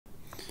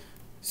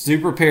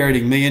Super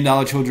Parenting, $1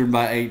 Million Children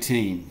by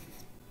 18.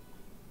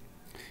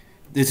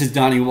 This is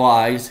Donnie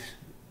Wise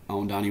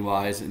on Donnie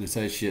Wise and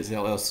Associates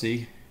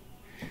LLC.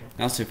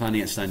 Also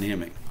Finance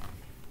Dynamic.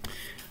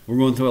 We're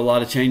going through a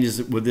lot of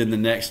changes within the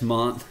next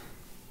month.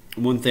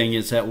 One thing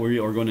is that we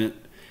are going to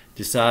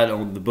decide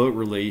on the book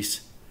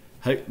release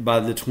by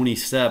the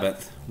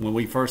 27th when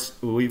we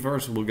first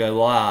will go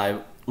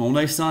live on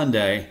a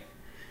Sunday.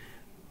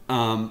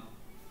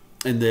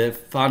 And the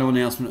final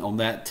announcement on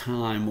that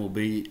time will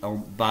be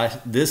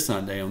by this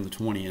Sunday on the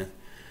 20th.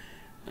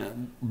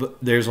 But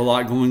there's a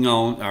lot going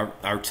on.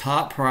 Our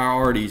top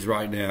priorities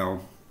right now,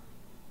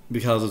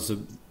 because of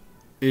some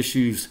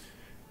issues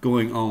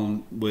going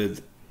on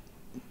with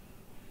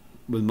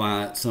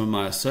some of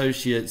my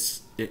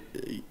associates,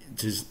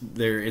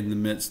 they're in the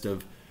midst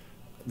of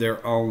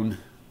their own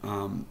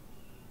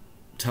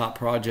top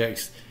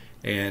projects,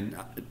 and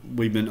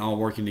we've been all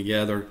working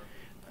together.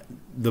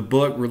 The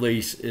book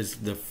release is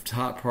the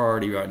top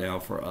priority right now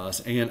for us,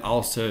 and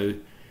also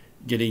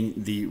getting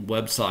the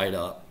website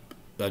up,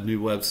 a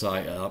new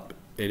website up,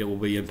 and it will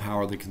be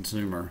Empower the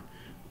Consumer,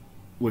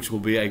 which will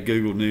be a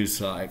Google News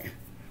site.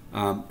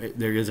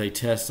 There is a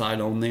test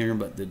site on there,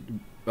 but the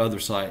other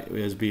site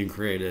is being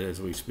created as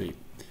we speak.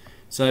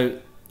 So,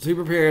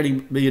 Super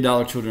Parenting, $1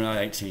 Million Children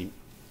under 18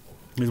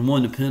 is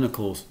one of the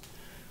pinnacles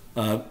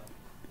of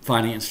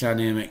Finance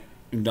Dynamic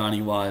and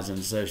Donnie Wise and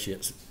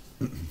Associates.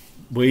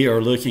 We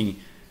are looking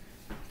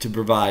to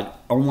provide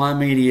online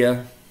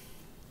media,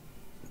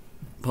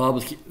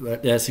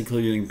 that's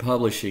including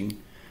publishing,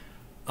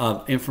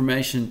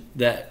 information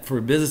that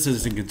for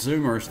businesses and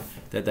consumers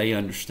that they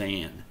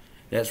understand,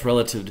 that's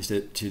relative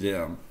to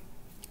them.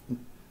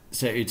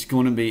 So that's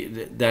going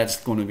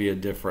to be a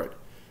different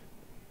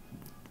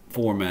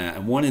format.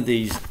 And one of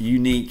these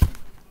unique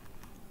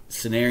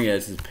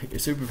scenarios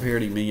is Super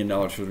Parenting, $1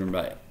 Million Children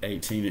by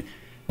 18.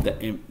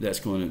 That's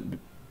going to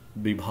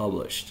be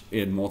published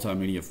in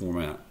multimedia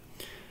format.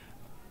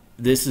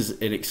 This is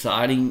an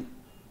exciting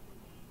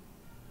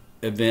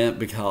event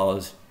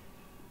because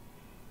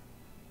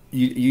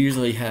you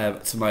usually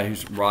have somebody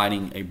who's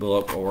writing a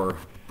book or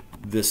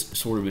this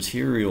sort of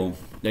material.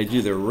 They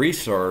do their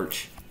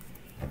research,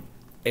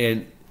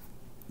 and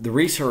the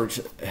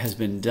research has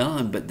been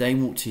done, but they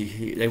won't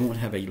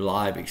have a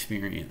live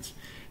experience.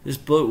 This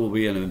book will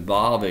be an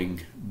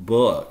evolving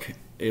book.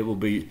 It will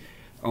be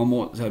on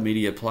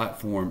multimedia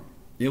platform.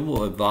 It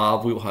will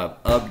evolve. We will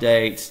have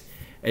updates.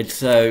 And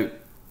so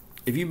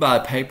if you buy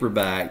a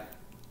paperback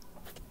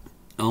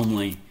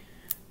only,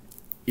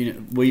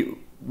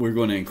 we're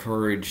going to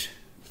encourage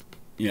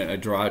a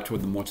drive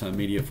toward the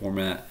multimedia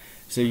format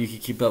so you can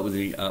keep up with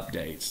the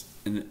updates.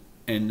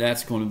 And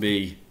that's going to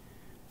be,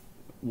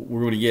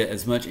 we're going to get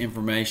as much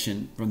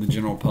information from the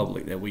general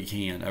public that we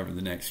can over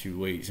the next few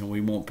weeks. And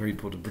we want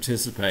people to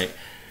participate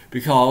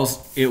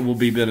because it will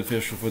be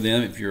beneficial for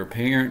them. If you're a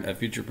parent, a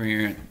future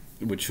parent,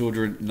 with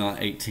children not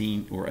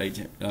 18 or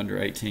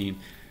under 18,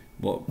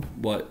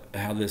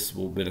 how this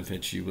will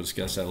benefit you. We'll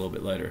discuss that a little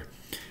bit later.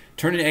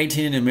 Turning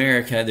 18 in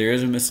America, there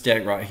is a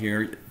mistake right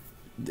here.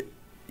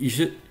 You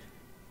should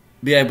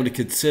be able to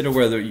consider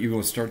whether you're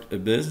going to start a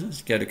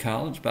business, go to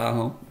college, buy a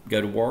home, go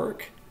to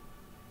work.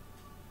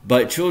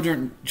 But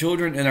children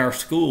in our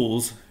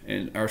schools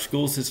and our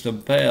school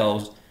system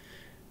fails,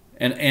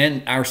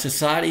 and our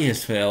society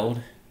has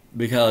failed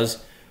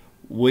because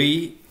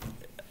we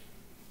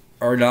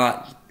are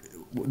not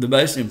the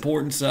most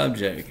important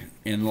subject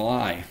in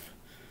life.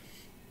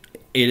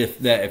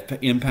 That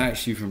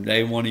impacts you from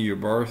day one of your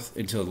birth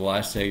until the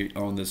last day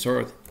on this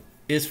earth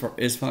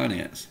is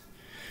finance,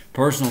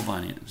 personal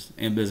finance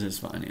and business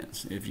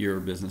finance. If you're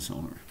a business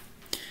owner,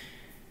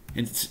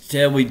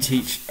 instead we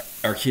teach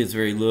our kids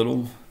very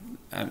little.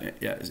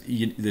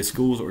 The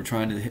schools are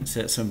trying to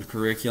set some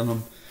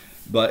curriculum,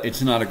 but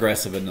it's not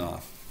aggressive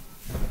enough.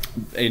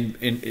 And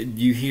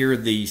you hear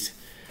these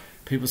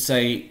people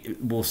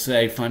will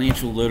say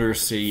financial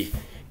literacy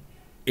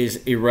is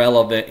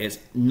irrelevant. It's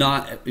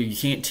not. You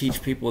can't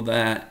teach people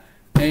that.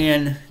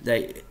 And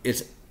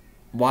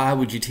why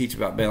would you teach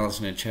about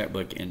balancing a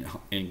checkbook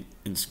in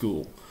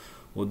school?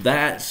 Well,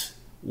 that's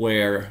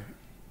where,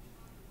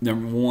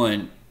 number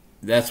one,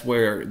 that's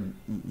where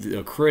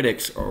the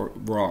critics are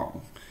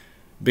wrong.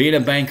 Being a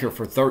banker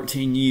for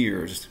 13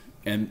 years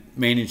and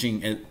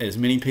managing as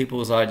many people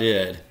as I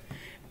did,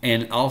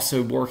 and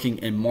also working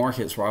in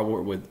markets where I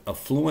work with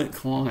affluent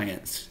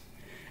clients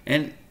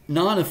and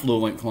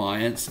non-affluent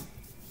clients,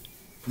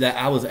 that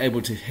I was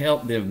able to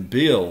help them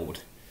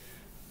build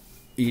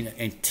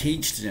and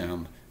teach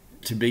them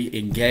to be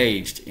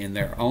engaged in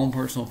their own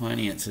personal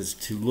finances,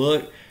 to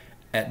look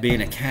at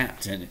being a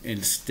captain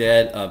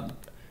instead of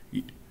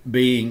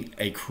being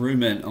a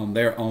crewman on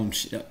their own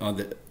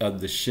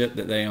of the ship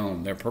that they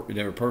own,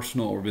 their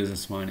personal or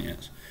business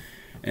finance.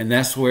 And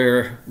that's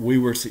where we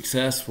were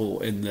successful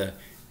in the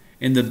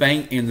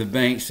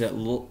banks that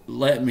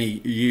let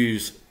me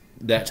use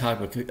that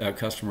type of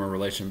customer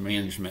relation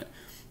management,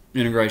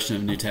 integration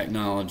of new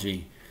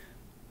technology,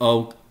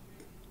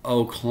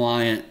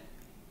 client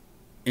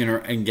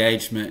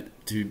engagement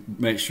to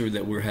make sure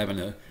that we're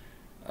having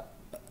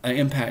an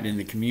impact in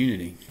the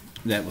community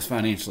that was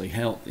financially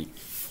healthy.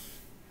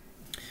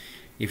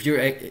 If you're,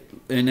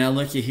 and now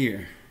looky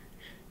here,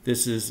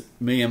 this is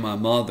me and my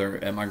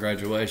mother at my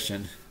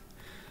graduation,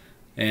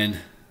 and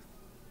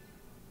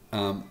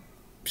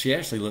she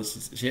actually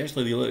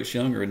looks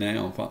younger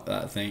now,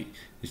 I think,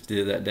 than she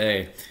did that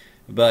day.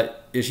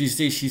 But as you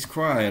see, she's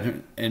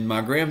crying, and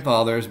my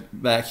grandfather's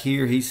back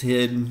here. He's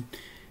hidden,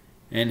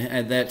 and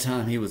at that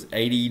time he was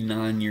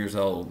 89 years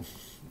old,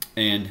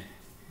 and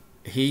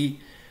he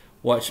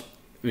watched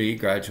me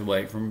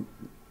graduate from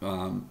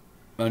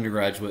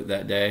undergraduate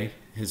that day.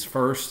 His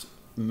first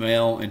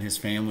male in his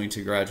family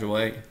to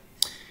graduate,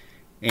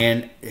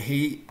 and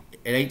he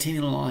at 18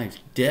 in life,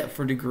 debt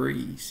for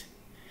degrees.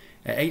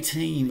 At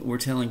 18, we're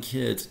telling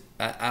kids.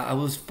 I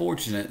was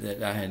fortunate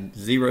that I had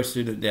zero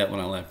student debt when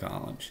I left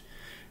college.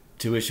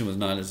 Tuition was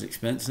not as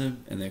expensive,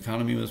 and the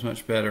economy was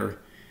much better,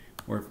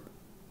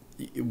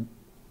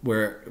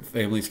 where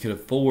families could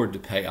afford to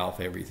pay off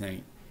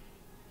everything.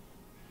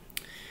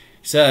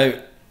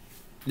 So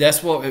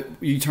that's what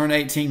you turn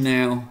 18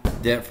 now,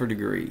 debt for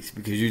degrees,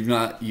 because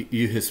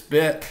you have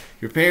spent,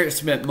 your parents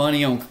spent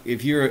money on,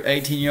 if you're an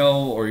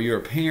 18-year-old or you're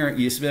a parent,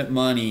 you spent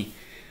money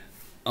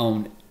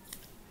on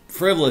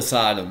frivolous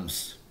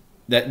items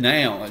that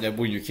now, that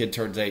when your kid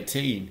turns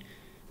 18,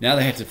 now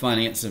they have to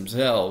finance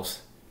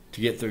themselves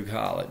to get through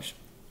college.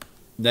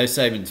 No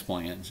savings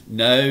plans,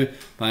 no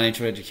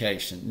financial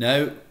education,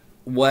 no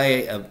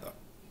way of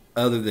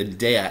other than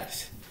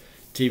debt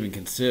to even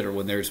consider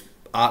when there's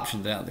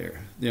options out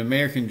there. The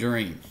American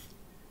dream.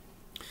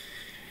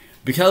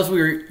 Because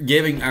we're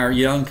giving our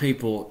young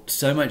people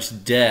so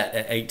much debt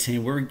at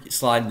 18, we're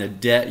sliding the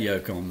debt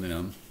yoke on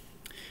them.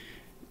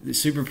 The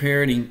super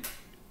parenting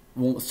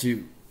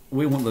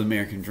we want the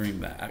American dream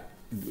back.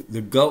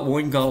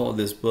 One goal of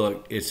this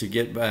book is to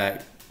get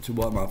back to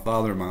what my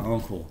father and my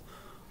uncle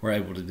were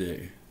able to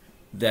do.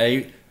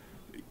 They,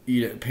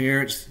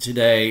 parents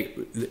today,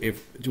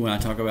 when I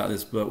talk about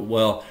this book,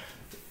 well,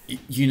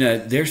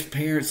 there's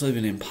parents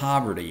living in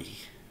poverty,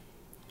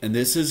 and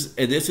this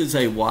is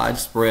a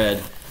widespread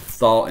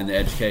thought in the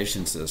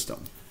education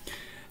system,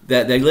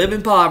 that they live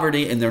in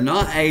poverty and they're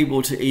not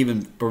able to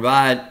even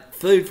provide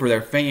food for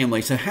their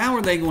family. So how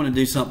are they going to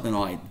do something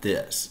like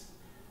this?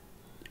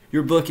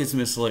 Your book is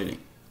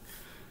misleading.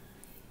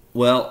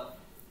 Well,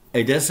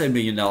 it does say $1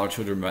 million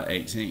children by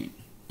 18.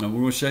 And we're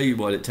going to show you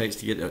what it takes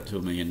to get up to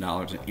 $1 million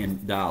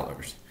in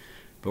dollars.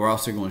 But we're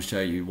also going to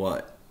show you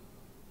what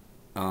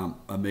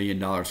 $1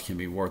 million can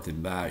be worth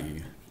in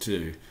value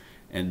too.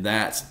 And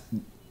that's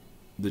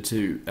the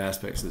two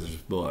aspects of this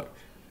book.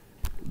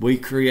 We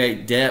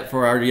create debt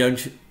for our young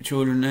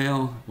children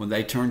now. When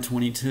they turn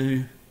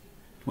 22,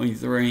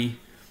 23,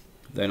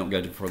 they don't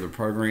go to further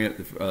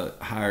program,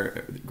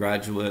 higher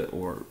graduate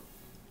or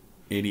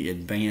any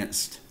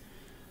advanced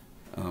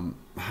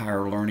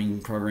higher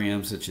learning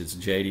programs such as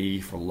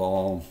JD for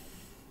law,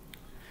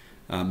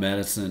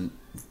 medicine,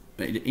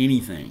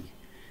 anything.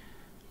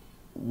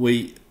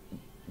 We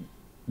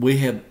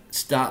have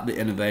stopped the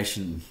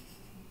innovation.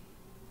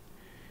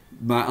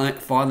 My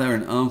father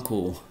and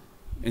uncle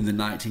in the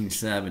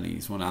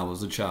 1970s, when I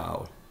was a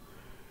child,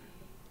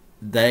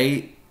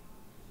 the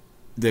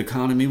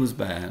economy was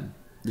bad.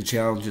 The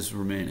challenges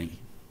were many.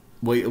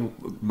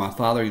 My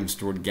father even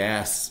stored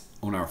gas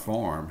on our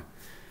farm,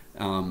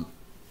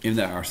 even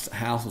though our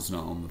house was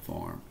not on the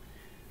farm,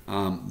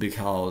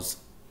 because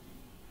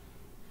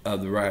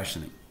of the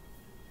rationing,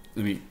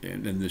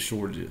 and the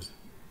shortages.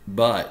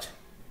 But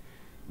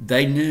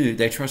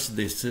they trusted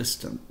the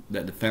system,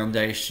 that the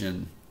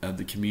foundation of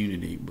the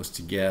community was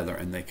together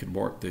and they could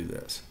work through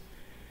this.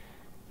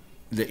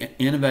 The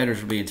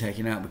innovators were being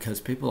taken out because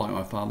people like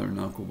my father and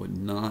uncle would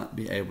not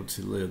be able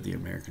to live the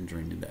American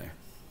dream today.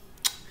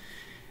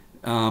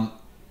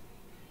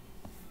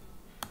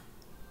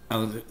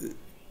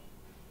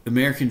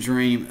 American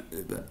dream,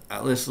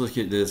 let's look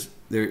at this.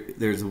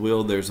 There's a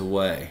will, there's a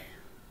way.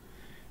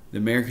 The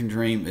American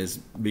dream has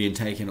been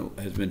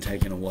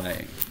taken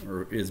away,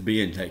 or is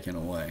being taken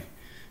away.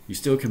 You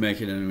still can make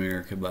it in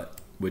America,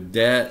 but with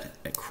debt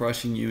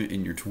crushing you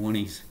in your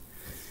 20s,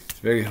 it's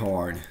very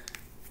hard.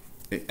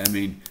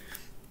 Then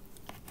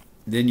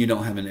you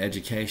don't have an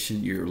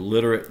education. You're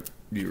literate,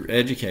 you're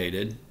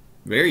educated,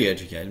 very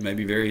educated,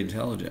 maybe very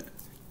intelligent,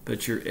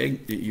 but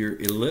you're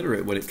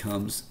illiterate when it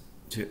comes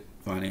to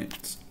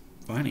finance.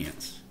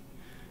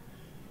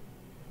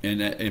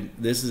 And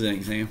this is an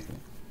example.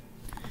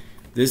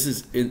 This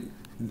is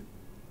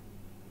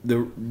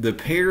the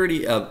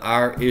parity of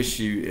our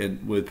issue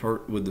with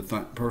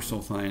the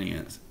personal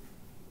finance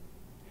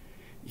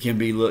can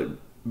be looked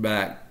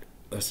back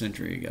a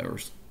century ago,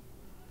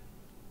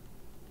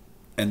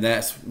 and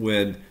that's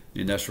when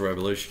the Industrial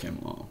Revolution came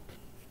along.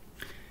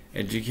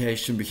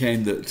 Education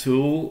became the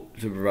tool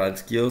to provide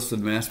skills to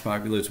the mass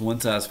populace,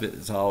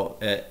 one-size-fits-all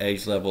at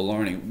age-level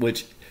learning,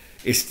 which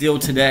is still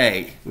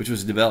today, which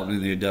was developed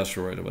in the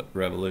Industrial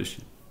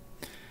Revolution.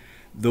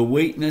 The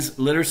weakness,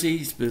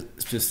 literacy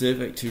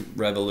specific to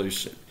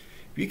revolution.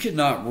 If you could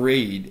not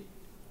read,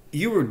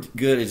 you were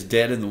good as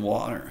dead in the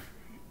water.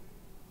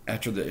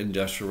 after the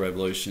Industrial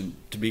Revolution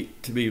to be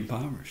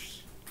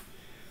impoverished.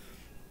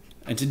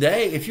 And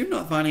today, if you're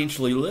not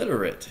financially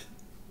literate,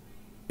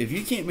 if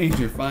you can't manage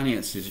your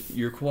finances,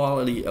 your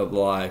quality of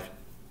life,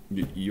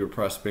 your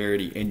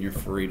prosperity, and your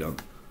freedom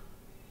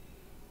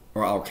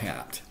are all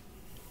capped.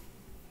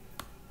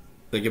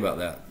 Think about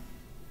that.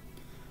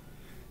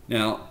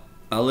 Now,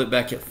 I look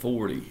back at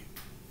 40.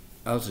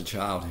 I was a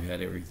child who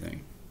had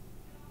everything.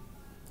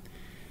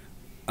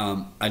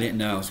 I didn't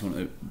know I was going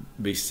to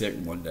be sick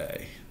one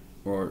day,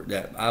 or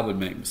that I would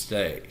make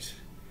mistakes,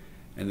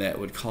 and that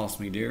would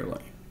cost me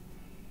dearly.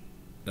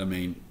 I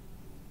mean,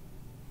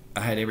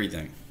 I had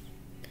everything.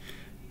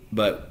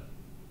 But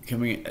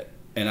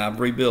and I've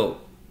rebuilt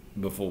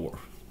before.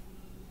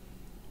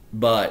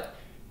 But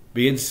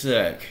being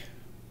sick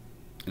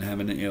and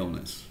having an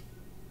illness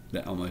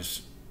that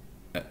almost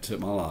took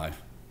my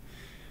life,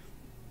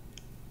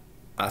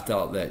 I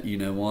thought that, you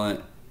know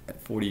what,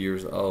 at 40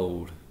 years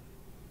old,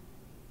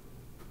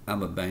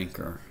 I'm a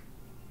banker,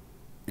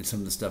 and some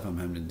of the stuff I'm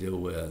having to deal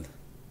with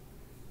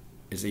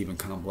is even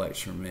complex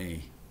for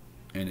me.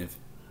 And if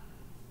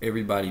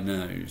everybody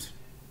knows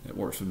that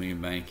works with me in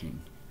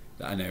banking,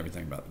 that I know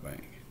everything about the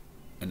bank.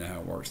 I know how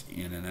it works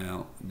in and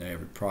out. I know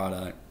every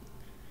product.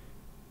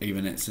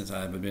 Even since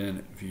I haven't been in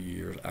it a few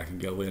years, I can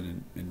go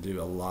in and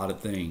do a lot of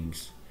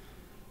things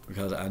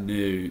because I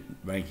knew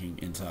banking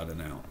inside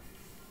and out.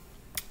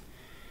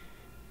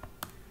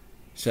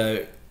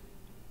 So,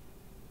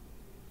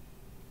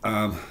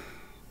 I'm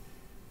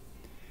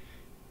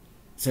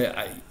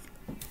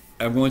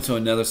going to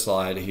another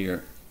slide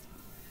here.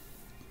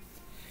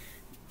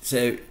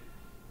 So,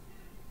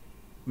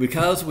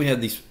 because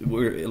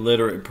we're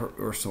illiterate in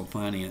personal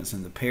finance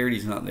and the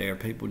parity's not there,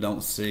 people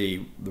don't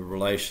see the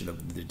relation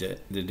of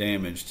the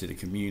damage to the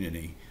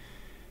community.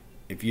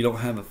 If you don't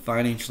have a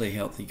financially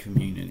healthy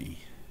community,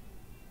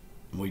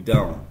 we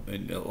don't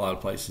in a lot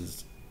of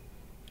places,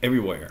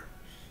 everywhere,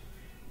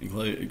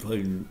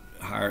 including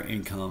higher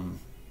income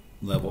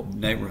level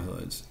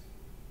neighborhoods,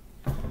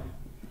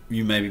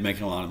 you may be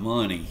making a lot of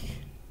money,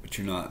 but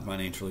you're not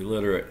financially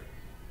literate.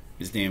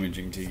 It's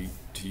damaging to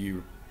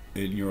you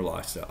in your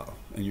lifestyle,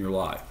 in your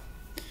life.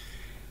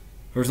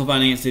 Personal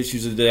finance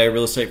issues of the day: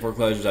 real estate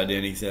foreclosures,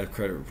 identity theft,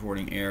 credit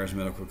reporting errors,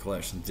 medical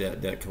collections,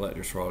 debt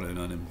collectors, fraud, and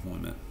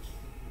unemployment.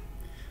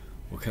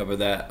 We'll cover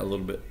that a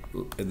little bit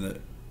in the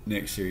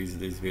next series of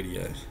these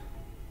videos.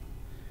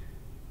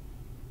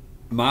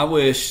 My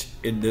wish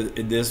in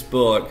this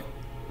book,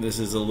 this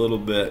is a little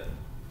bit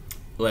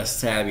less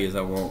savvy as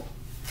I would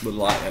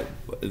like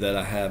that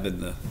I have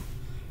in the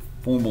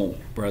formal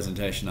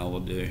presentation I will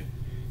do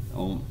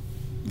on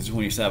the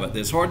 27th.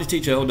 It's hard to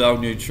teach an old dog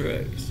new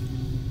tricks,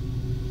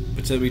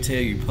 but so we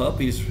tell you,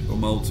 puppies are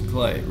molds of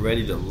clay,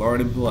 ready to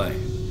learn and play.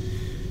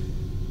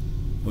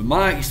 With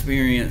my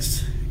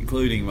experience,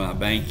 including my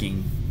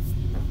banking,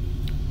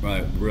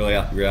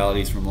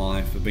 realities from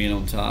life, of being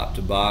on top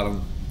to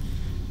bottom,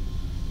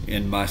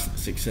 and my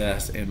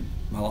success, and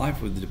my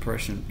life with the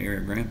Depression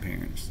era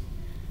grandparents,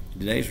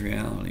 today's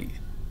reality,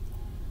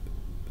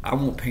 I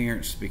want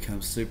parents to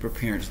become super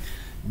parents,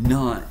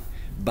 not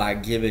by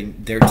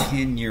giving their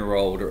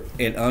 10-year-old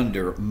and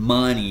under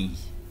money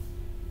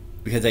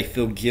because they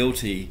feel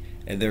guilty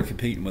and they're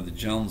competing with the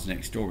Jones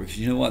next door. Because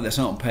you know what? That's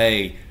not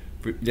going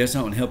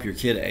to help your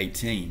kid at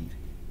 18.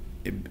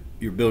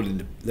 You're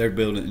making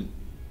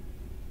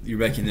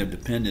them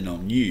dependent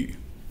on you.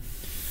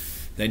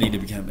 They need to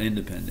become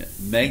independent.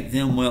 Make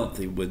them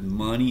wealthy with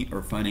money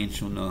or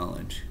financial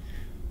knowledge,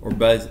 or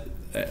both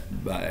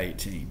by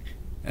 18.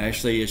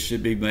 Actually, it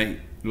should be make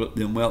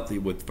them wealthy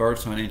with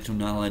first financial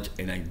knowledge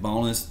and a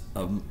bonus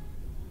of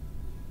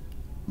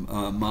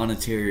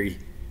monetary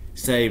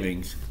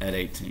savings at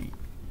 18.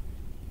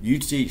 You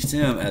teach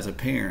them as a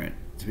parent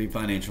to be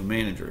financial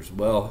managers.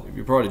 Well, if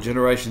you're part of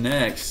Generation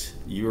X,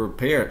 you're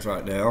parents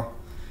right now.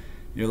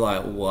 You're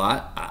like,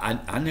 well,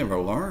 I never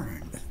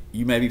learned.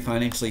 You may be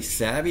financially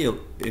savvy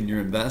in your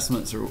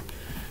investments,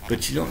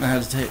 but you don't know how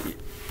to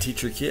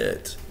teach your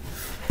kids.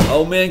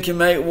 Old men can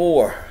make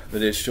war,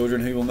 but it's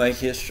children who will make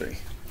history.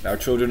 Our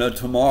children of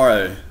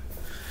tomorrow.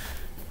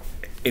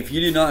 If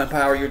you do not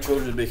empower your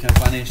children to become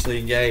financially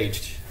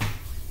engaged,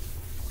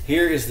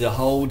 here is the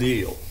whole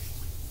deal.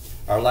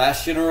 Our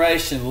last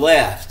generation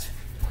left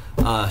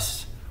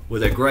us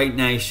with a great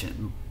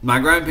nation. My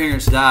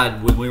grandparents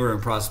died when we were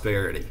in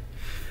prosperity.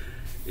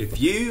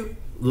 If you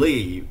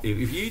leave,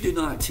 if you do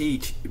not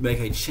make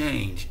a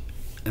change,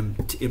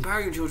 and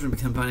empower your children to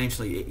become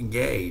financially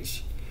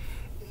engaged,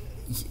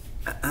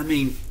 I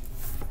mean,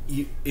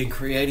 in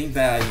creating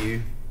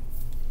value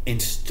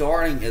and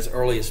starting as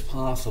early as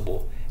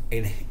possible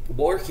and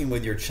working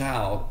with your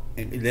child,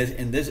 and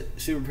this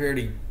super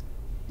parenting,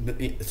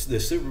 the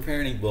super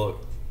parenting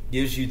book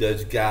gives you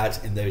those guides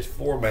and those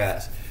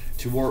formats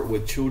to work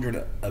with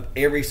children of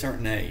every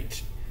certain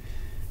age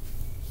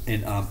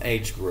and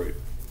age group,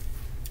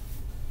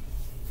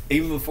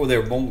 even before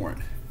they're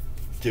born,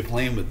 to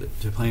plan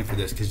for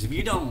this. Because if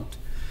you don't,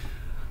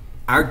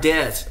 our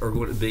debts are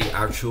going to be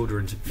our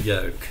children's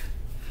yoke.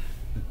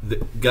 The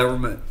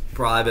government,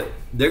 private,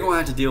 they're going to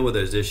have to deal with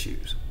those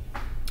issues.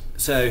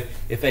 So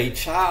if a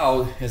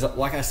child is,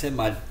 like I said,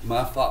 my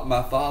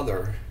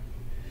father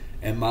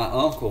and my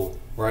uncle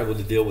were able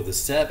to deal with the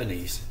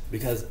 70s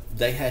because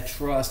they had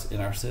trust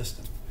in our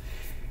system.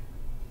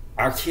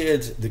 Our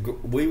kids,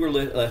 we were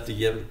left to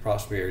give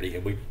prosperity,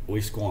 and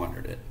we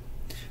squandered it.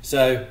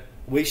 So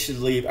we should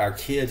leave our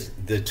kids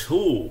the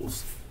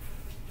tools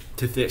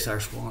to fix our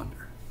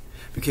squander,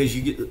 because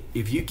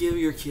if you give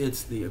your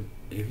kids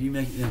if you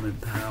make them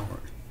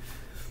empowered,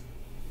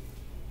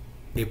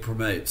 it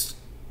promotes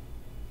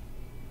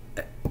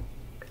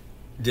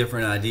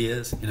different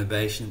ideas,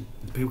 innovation.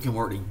 People can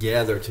work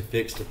together to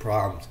fix the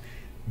problems.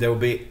 There will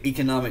be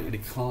economic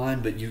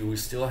decline, but you will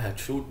still have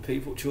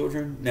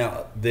children,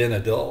 now then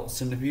adults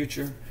in the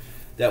future,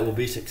 that will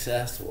be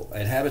successful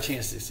and have a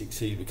chance to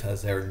succeed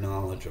because they're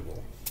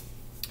knowledgeable.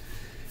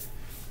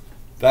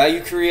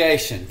 Value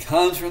creation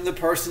comes from the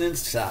person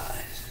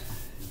inside.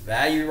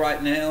 Value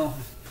right now,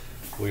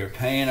 we are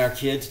paying our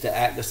kids to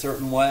act a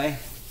certain way,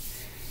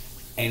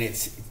 and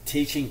it's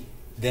teaching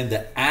them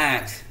to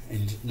act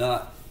and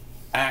not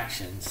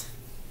actions.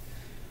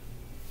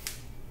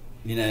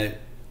 You know,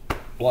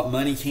 what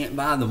money can't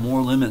buy, the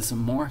more limits the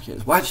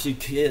markets. Why should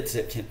kids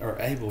that are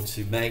able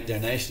to make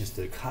donations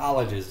to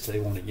colleges they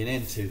want to get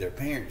into, their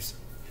parents,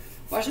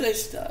 why should they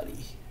study?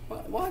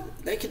 Why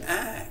they can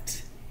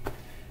act.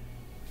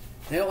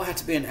 They don't have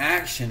to be an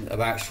action of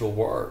actual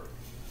work.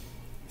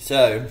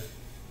 So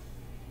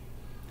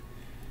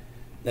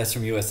that's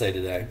from USA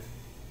Today.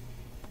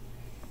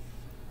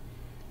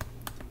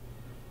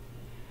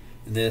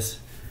 And this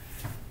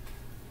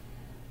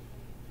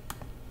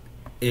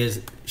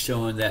is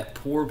showing that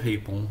poor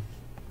people,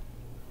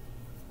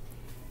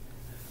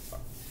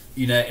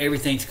 you know,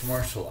 everything's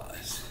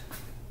commercialized.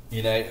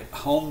 You know,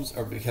 homes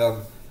are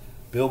become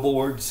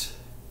billboards,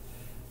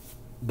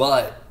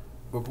 but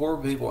for poor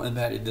people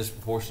impacted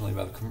disproportionately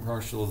by the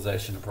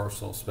commercialization of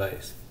personal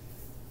space.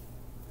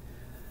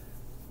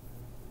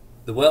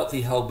 The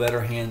wealthy hold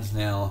better hands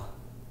now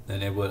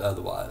than they would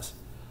otherwise.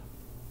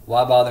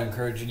 Why bother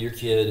encouraging your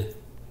kid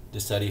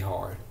to study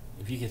hard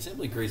if you can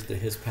simply grease to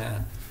his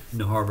path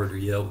into Harvard or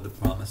Yale with the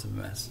promise of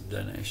massive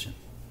donation?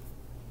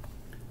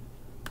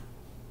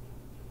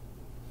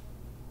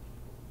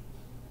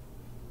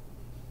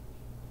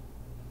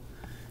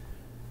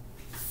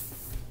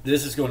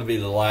 This is going to be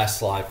the last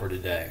slide for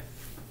today.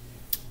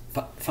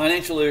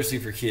 Financial literacy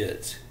for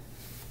kids.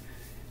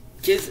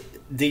 Kids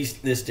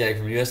this day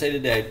from USA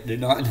Today do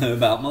not know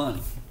about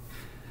money.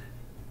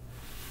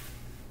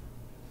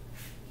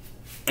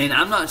 And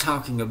I'm not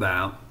talking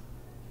about,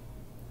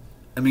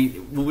 I mean,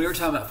 when we were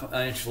talking about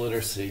financial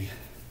literacy,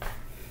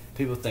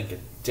 people think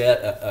of debt,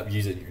 of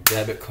using your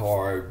debit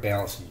card,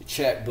 balancing your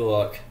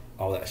checkbook,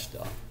 all that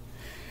stuff.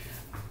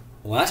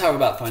 When I talk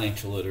about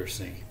financial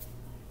literacy,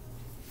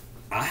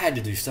 I had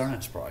to do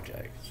science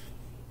projects.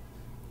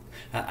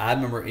 I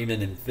remember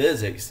even in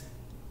physics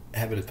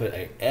having to put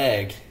an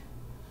egg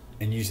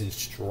and using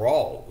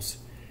straws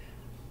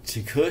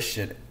to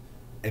cushion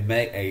and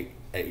make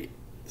a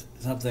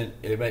something,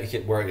 it make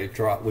it where it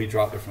dropped. We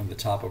dropped it from the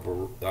top of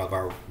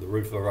the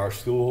roof of our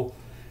school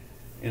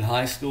in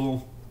high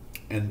school,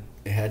 and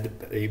it had to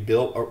be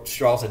built, or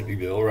straws had to be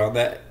built around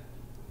that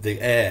the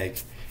egg.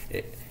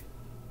 The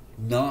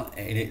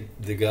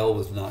goal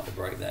was not to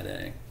break that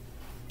egg.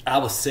 I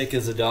was sick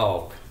as a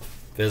dog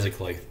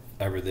physically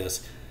over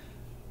this.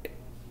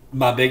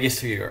 My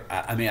biggest fear.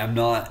 I'm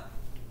not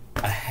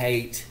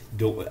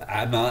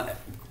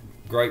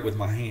great with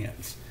my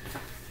hands.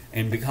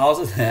 And because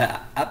of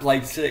that, I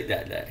played sick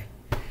that day.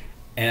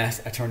 And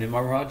I turned in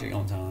my project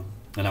on time,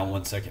 and I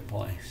won second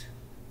place.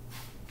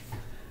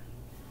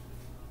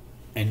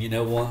 And you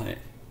know what?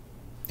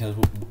 Because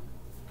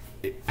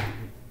it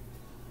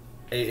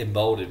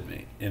emboldened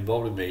me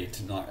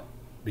to not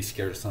be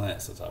scared of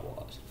science as I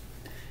was.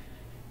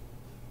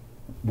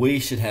 We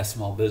should have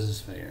small business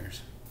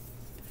fairs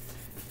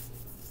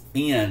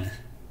in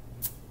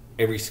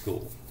every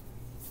school,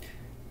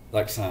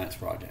 like science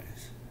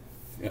projects.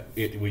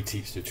 We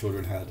teach the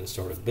children how to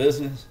start a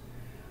business,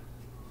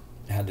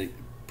 how to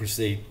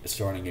proceed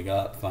starting it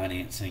up,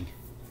 financing,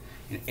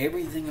 and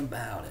everything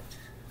about it.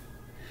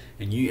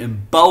 And you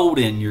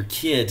embolden your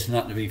kids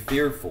not to be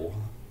fearful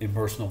in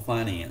personal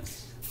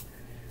finance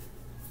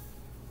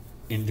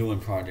in doing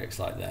projects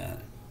like that.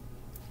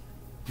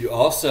 You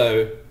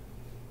also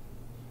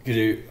could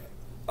do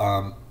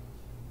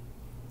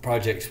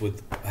projects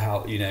with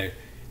how you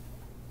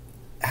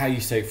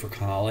save for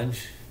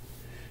college,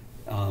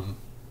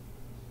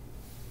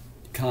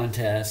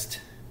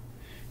 contest.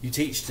 You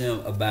teach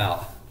them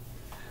about,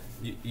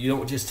 you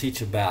don't just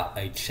teach about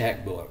a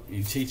checkbook.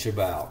 You teach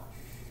about,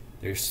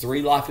 there's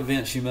 3 life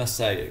events you must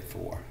save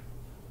for: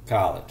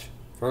 college,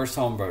 first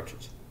home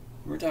purchase,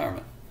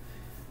 retirement.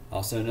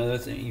 Also, another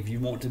thing, if you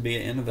want to be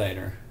an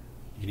innovator,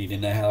 you need to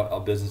know how a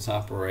business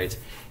operates,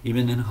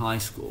 even in high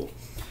school.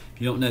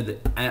 If you don't know the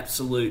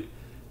absolute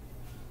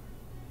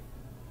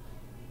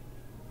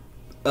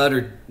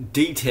utter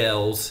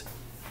details,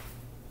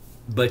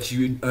 but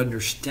you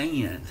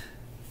understand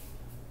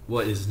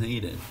what is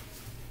needed,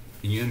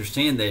 and you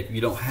understand that if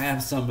you don't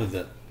have some of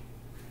the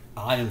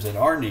items that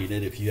are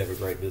needed if you have a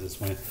great business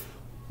plan.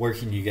 Where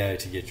can you go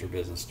to get your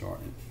business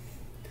started?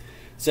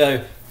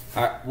 So,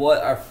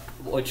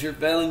 what your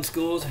failing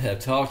schools have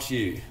taught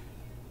you,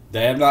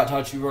 they have not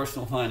taught you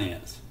personal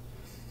finance,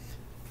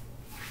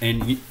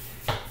 and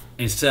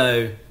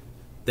so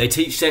they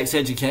teach sex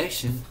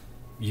education.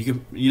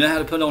 You know how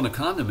to put on a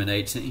condom at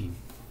 18.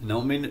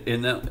 Don't mean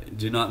I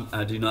do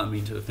not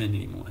mean to offend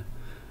anyone.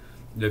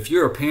 If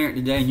you're a parent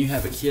today and you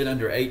have a kid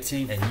under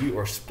 18 and you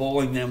are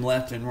spoiling them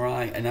left and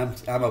right, and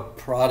I'm a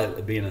product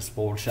of being a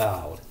spoiled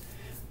child,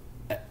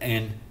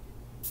 and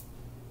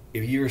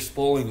if you're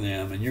spoiling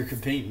them and you're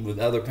competing with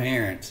other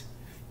parents,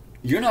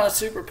 you're not a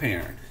super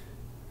parent.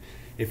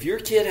 If your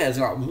kid has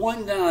not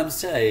one dime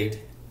saved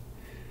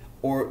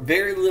or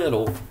very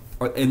little,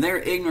 and they're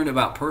ignorant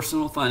about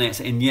personal finance,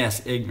 and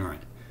yes,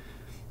 ignorant,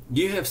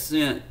 you have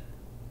sent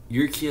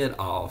your kid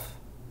off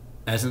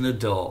as an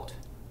adult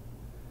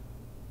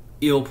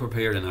ill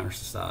prepared in our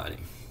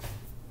society,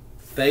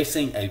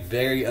 facing a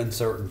very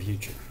uncertain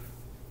future.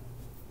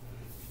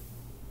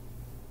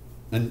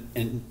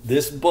 And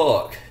this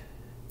book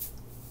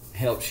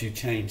helps you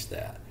change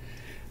that.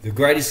 The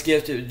greatest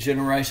gift of a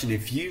generation,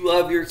 if you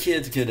love your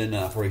kids good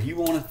enough, or if you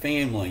want a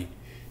family,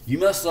 you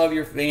must love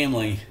your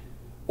family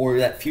or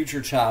that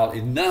future child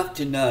enough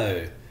to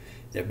know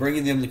that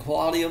bringing them the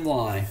quality of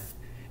life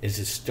is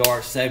to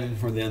start saving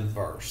for them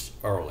first,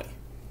 early.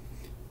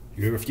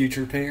 You're a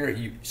future parent,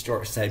 you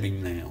start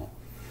saving now.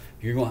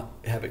 You're going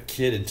to have a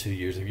kid in 2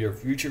 years. If you're a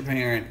future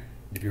parent,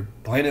 if you're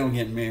planning on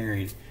getting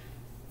married,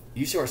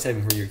 you start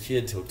saving for your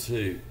kid till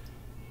 2,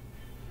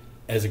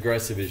 as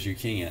aggressive as you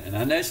can. And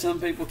I know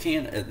some people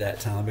can't at that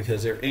time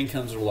because their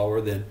incomes are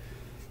lower than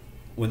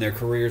when their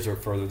careers are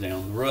further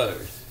down the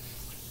road.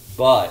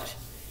 But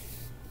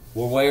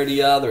one way or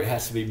the other, it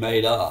has to be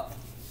made up.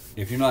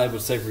 If you're not able to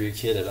save for your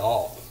kid at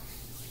all,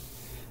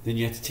 then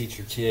you have to teach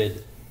your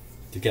kid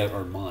to go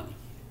earn money.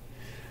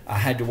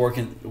 I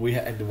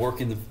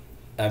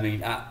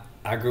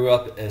grew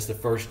up as the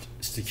first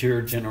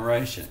secure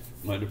generation.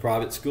 Went to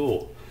private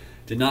school.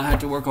 Did not have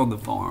to work on the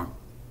farm,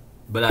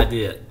 but I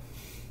did.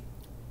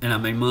 And I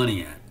made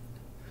money at it.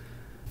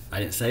 I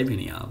didn't save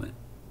any of it,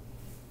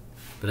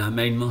 but I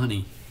made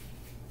money.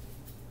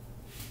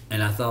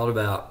 And I thought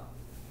about,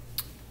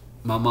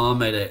 my mom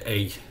made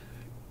a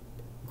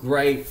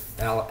great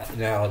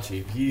analogy.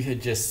 If you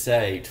had just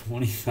saved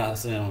 25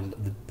 cents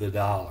on the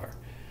dollar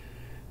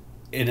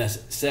in a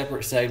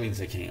separate savings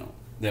account,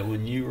 that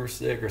when you were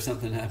sick or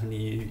something happened to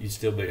you, you'd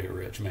still be a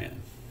rich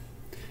man.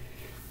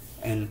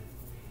 And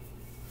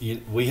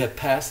we have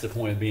passed the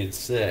point of being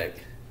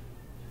sick,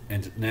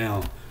 and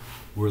now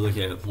we're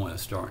looking at the point of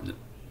starting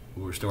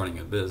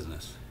a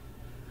business.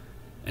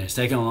 And it's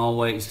taken a long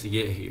ways to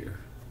get here.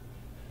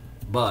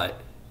 But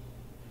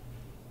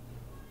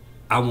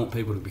I want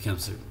people to become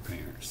super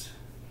parents.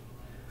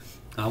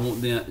 I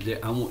want them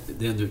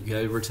to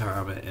go to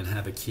retirement and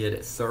have a kid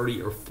at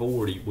 30 or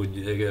 40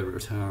 when they go to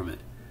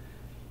retirement.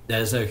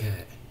 That is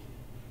okay.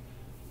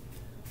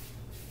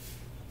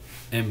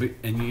 And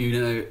you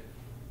know,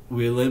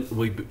 we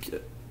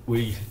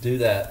do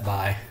that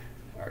by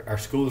our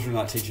schools are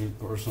not teaching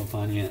personal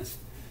finance,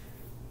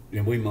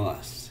 and we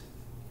must.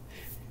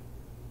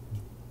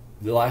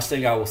 The last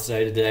thing I will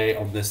say today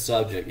on this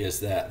subject is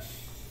that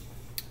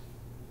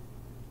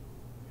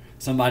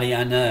somebody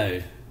I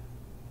know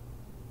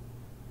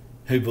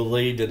who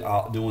believed in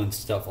doing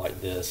stuff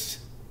like this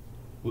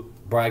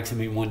bragged to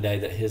me one day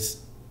that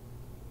his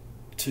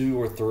 2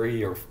 or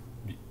 3 or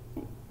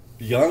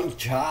young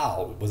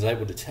child was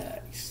able to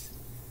text.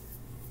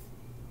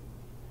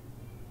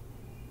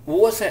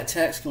 Well, what's that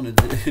text going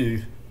to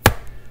do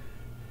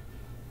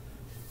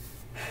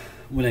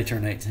when they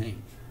turn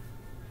 18?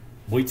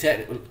 We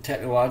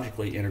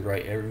technologically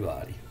integrate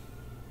everybody.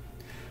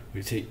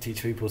 We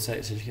teach people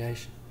sex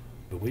education,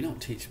 but we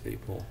don't teach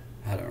people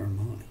how to earn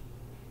money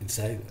and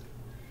save it.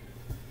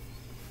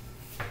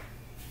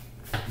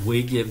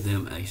 We give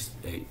them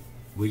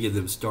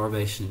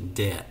starvation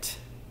debt.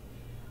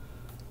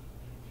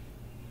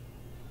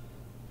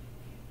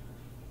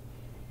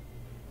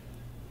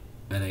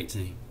 At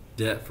 18,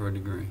 debt for a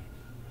degree.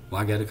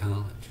 Why go to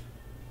college?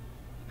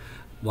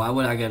 Why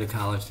would I go to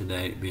college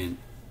today being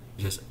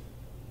just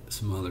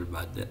smothered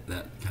by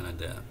that kind of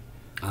debt?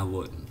 I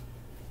wouldn't.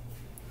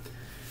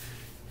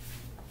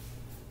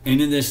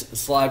 And in this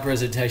slide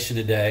presentation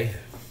today,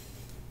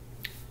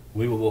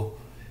 we will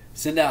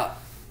send out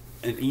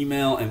an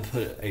email and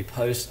put a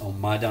post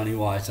on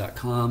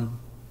mydonniewise.com,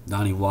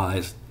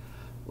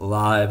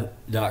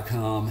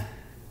 donniewise.live.com,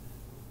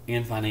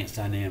 and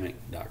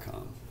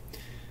financedynamic.com.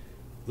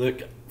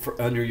 Look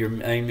under your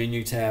main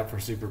menu tab for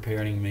Super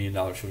Parenting $1 Million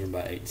Children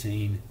by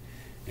 18,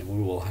 and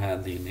we will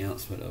have the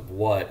announcement of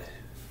what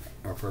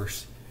our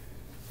first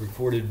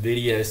recorded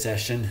video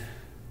session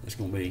is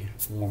going to be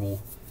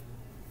formal,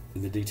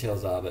 and the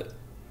details of it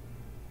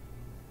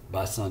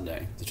by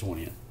Sunday, the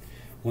 20th.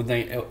 One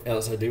thing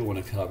else I do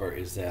want to cover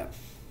is that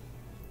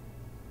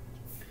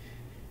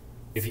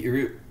if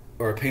you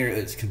are a parent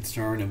that's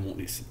concerned and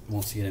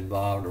wants to get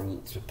involved or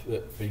wants to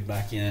put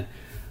feedback in,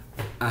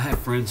 I have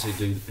friends who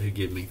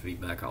give me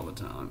feedback all the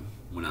time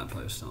when I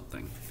post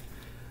something.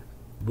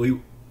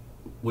 We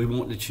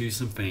want to choose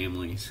some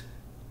families,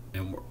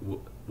 and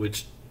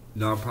which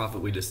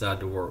nonprofit we decide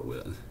to work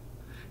with,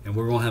 and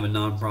we're going to have a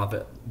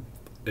nonprofit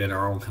in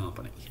our own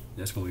company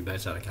that's going to be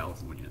based out of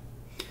California.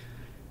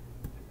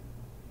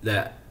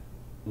 That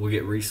will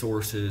get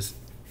resources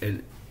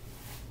and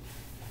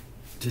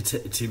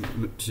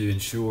to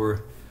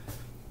ensure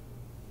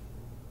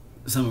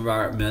some of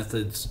our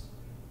methods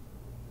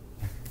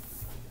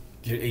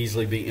can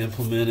easily be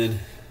implemented,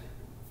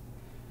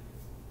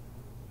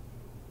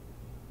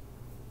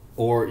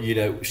 or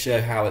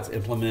show how it's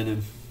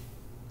implemented.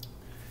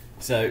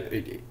 So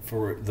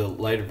for the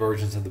later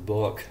versions of the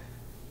book,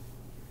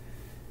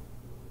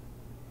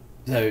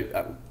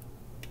 so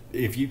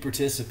if you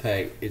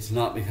participate, it's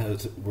not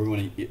because we're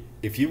going to.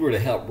 If you were to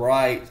help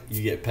write,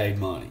 you get paid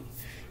money.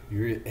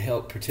 You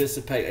help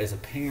participate as a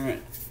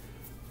parent.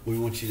 We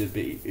want you to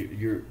be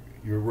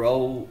your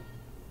role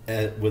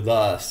with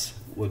us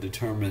will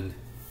determine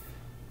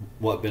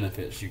what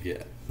benefits you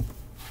get.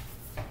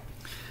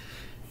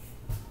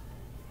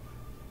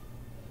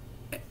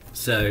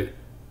 So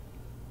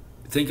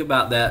think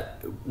about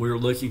that. We're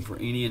looking for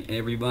any and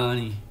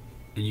everybody,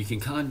 and you can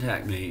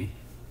contact me,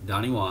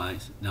 Donnie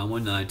Wise,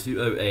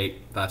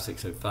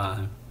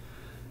 919-208-5605.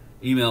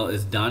 Email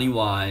is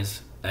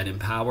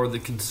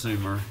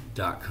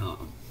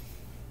donniewise@empowertheconsumer.com.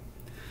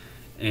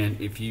 And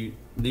if you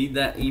need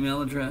that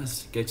email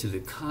address, go to the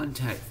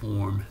contact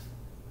form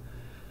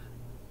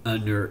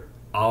under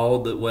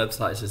all the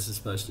websites this is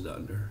posted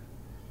under,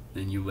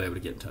 and you'll be able to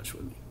get in touch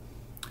with me.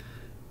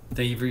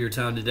 Thank you for your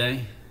time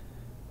today,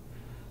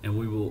 and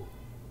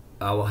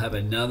I will have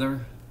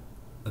another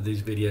of these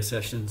video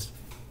sessions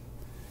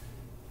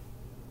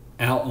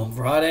out on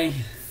Friday,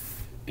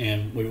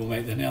 and we will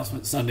make the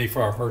announcement Sunday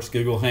for our first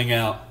Google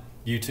Hangout,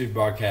 YouTube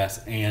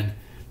broadcast, and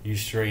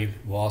Ustream.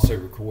 We'll also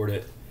record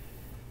it.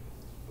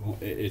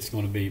 It's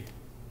going to be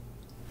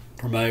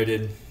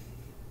promoted,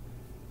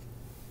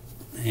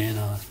 and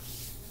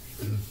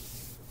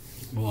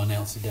we'll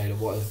announce the date of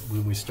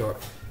when we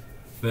start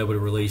be able to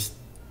release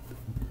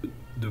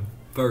the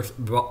first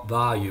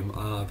volume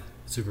of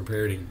Super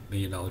Parenting $1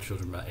 Million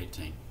Children by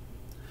 18.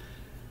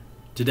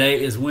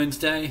 Today is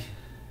Wednesday.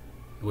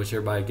 I wish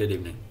everybody a good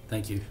evening.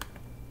 Thank you.